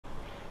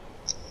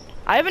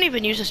I haven't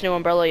even used this new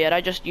umbrella yet.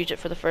 I just used it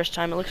for the first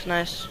time. It looks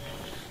nice.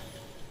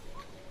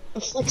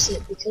 Flex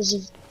it because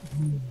of.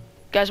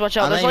 Guys, watch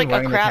out. There's like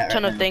a crap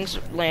ton of now. things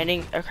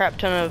landing. A crap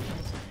ton of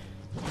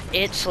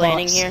it's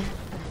landing here.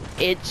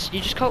 It's.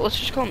 You just call. Let's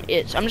just call them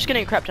it's. I'm just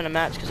getting a crap ton of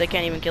mats because they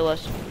can't even kill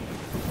us.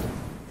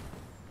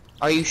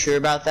 Are you sure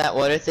about that?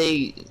 What if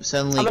they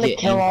suddenly I'm gonna get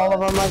kill all of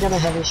them. I got a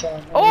heavy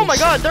shot. Oh my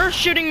god, they're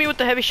shooting me with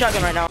the heavy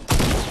shotgun right now.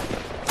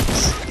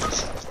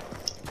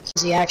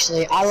 See,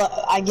 actually,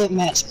 I get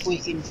Matt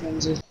squeaking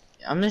frenzy.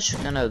 I'm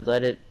just gonna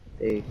let it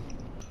be.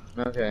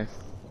 Okay.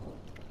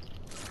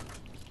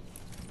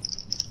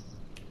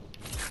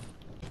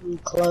 I'm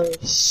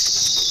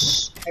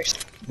close. Actually,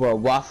 Well,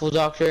 Waffle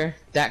Doctor,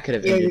 that could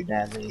have ended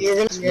badly.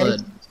 You're gonna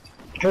Blood.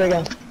 Here we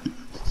go.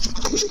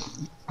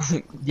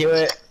 Do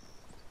it.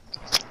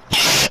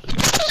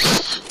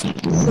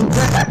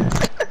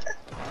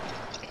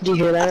 Do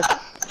you hear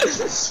that?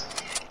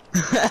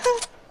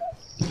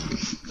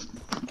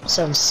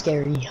 Sounds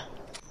scary.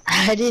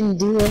 I didn't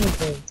do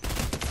anything.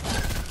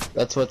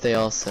 That's what they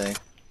all say.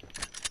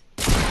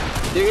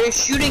 They're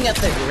shooting at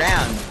the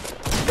ground.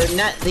 They're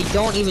not. They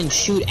don't even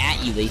shoot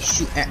at you. They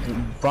shoot at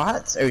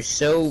bots. Are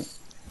so.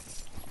 Is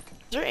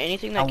there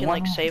anything that can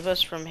like save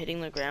us from hitting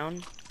the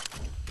ground?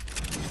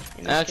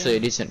 Actually, a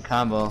decent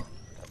combo.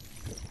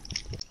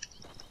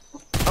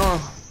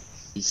 Oh.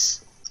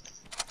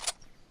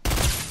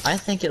 I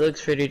think it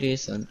looks pretty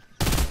decent.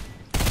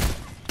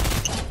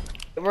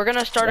 We're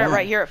gonna start it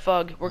right here at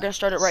Fug. We're gonna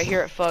start it right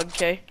here at Fug,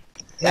 okay?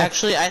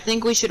 Actually, I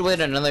think we should wait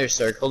another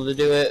circle to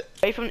do it.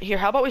 Wait from here.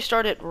 How about we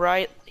start it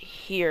right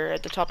here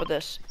at the top of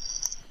this?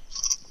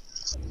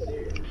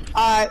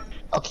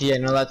 Okay, yeah,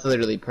 no, that's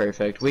literally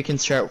perfect. We can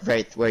start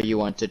right where you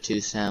wanted to,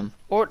 Sam.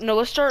 Or no,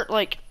 let's start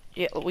like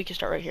we can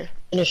start right here.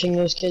 Finishing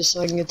those kids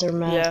so I can get their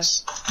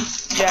mats.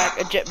 Yeah.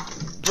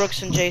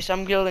 Brooks and Jace,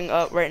 I'm building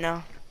up right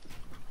now.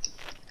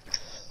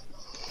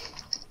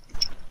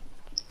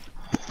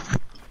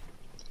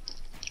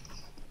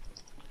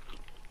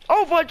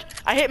 Oh, fudge!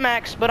 I hit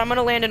Max, but I'm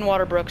gonna land in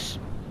water, Brooks.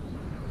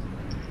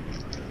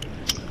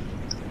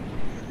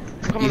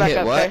 I'm coming back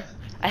up, okay?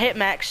 I hit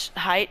max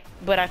height,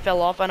 but I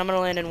fell off, and I'm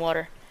gonna land in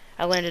water.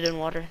 I landed in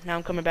water. Now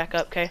I'm coming back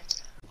up, okay?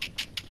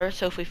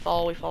 So if we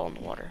fall in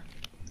the water.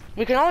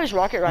 We can always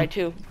rocket ride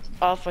too,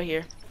 off of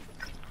here.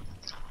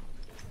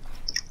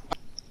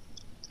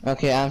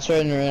 Okay, I'm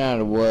starting to run out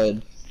of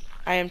wood.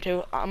 I am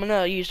too. I'm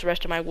gonna use the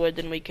rest of my wood,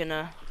 then we can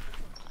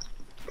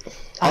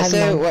I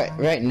say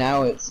right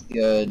now it's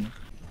good.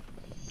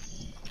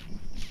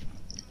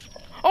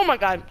 Oh my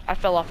god, I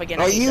fell off again.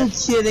 Are you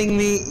kidding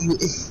me?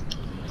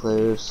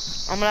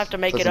 Close. I'm gonna have to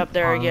make it up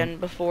there again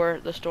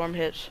before the storm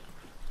hits.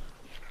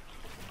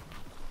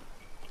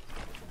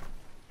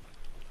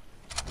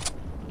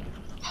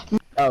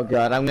 Oh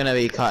god, I'm gonna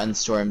be caught in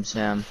storm,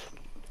 Sam.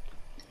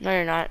 No,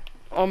 you're not.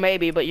 Oh,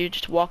 maybe, but you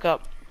just walk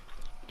up.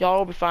 Y'all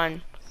will be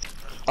fine.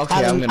 Okay,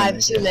 I I'm gonna. I have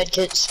 2 med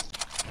kits.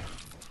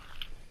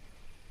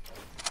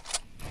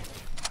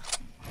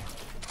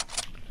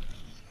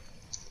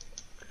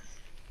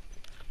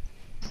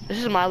 This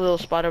is my little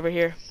spot over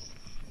here.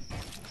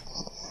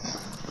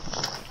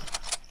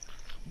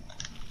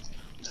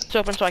 It's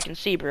open so I can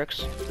see,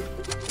 Brooks.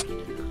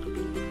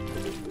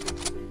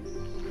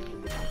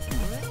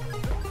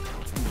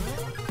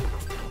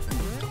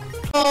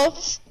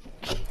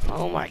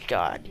 Oh my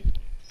god.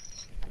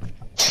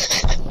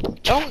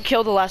 Don't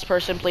kill the last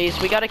person, please.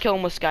 We gotta kill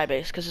him with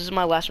Skybase, because this is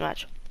my last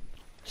match.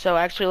 So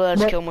actually,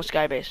 let's kill him with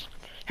Skybase.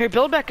 Here,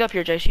 build back up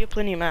here, Jace. You have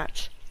plenty of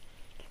mats.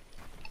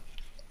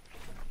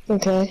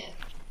 Okay.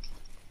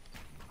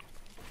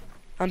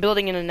 I'm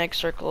building in the next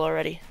circle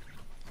already.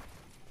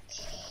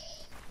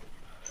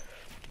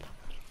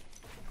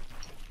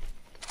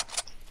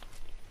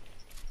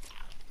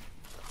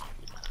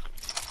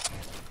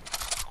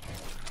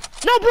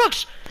 No,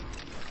 Brooks!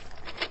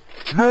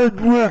 No,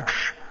 Brooks!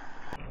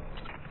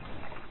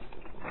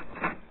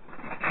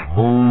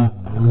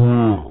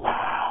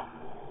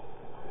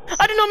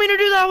 I did not mean to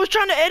do that. I was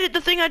trying to edit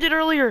the thing I did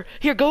earlier.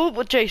 Here, go up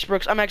with Jace,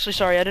 Brooks. I'm actually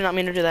sorry. I did not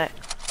mean to do that.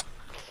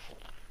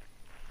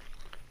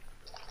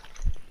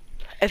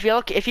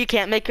 If you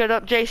can't make it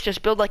up, Jace,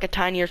 just build like a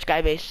tinier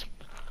sky base.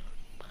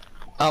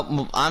 Oh,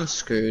 well, I'm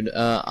screwed.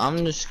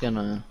 I'm just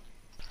gonna.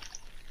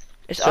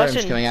 It's Storm's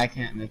us and... coming. I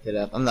can't make it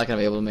up. I'm not gonna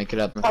be able to make it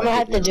up. I'm gonna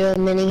have to do a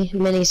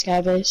mini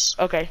sky base.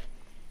 Okay.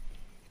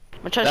 I'm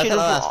gonna try to That's shoot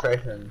the him last from...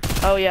 person.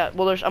 Oh yeah.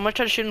 Well, I'm gonna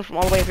try to shoot him from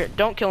all the way up here.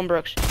 Don't kill him,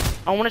 Brooks.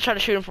 I want to try to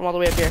shoot him from all the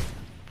way up here.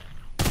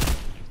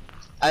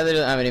 I literally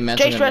don't have any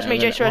mats. Jace, res me.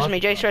 Jace, res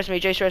me. Jace, res me.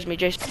 Jace, res me.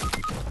 Jace.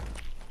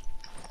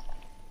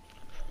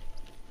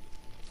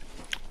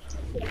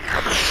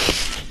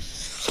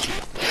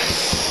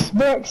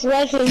 Brooks,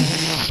 res him.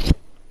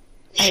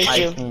 I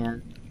hate you.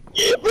 Can.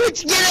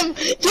 Brooks, get him!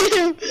 Get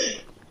him!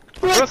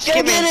 Brooks,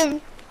 go get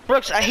him!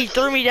 Brooks, he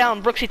threw me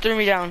down. Brooks, he threw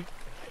me down.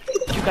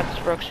 You got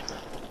this, Brooks.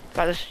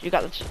 Got this. You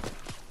got this.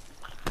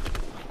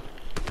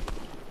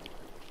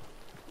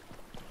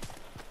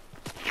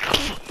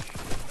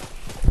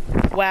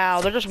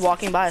 Wow, they're just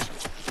walking by us.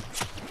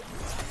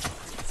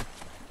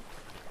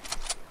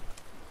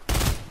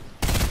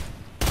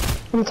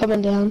 I'm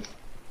coming down.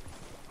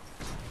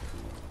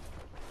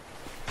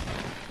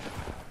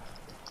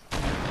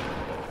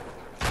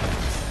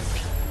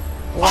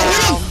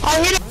 Wow.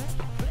 I hit him!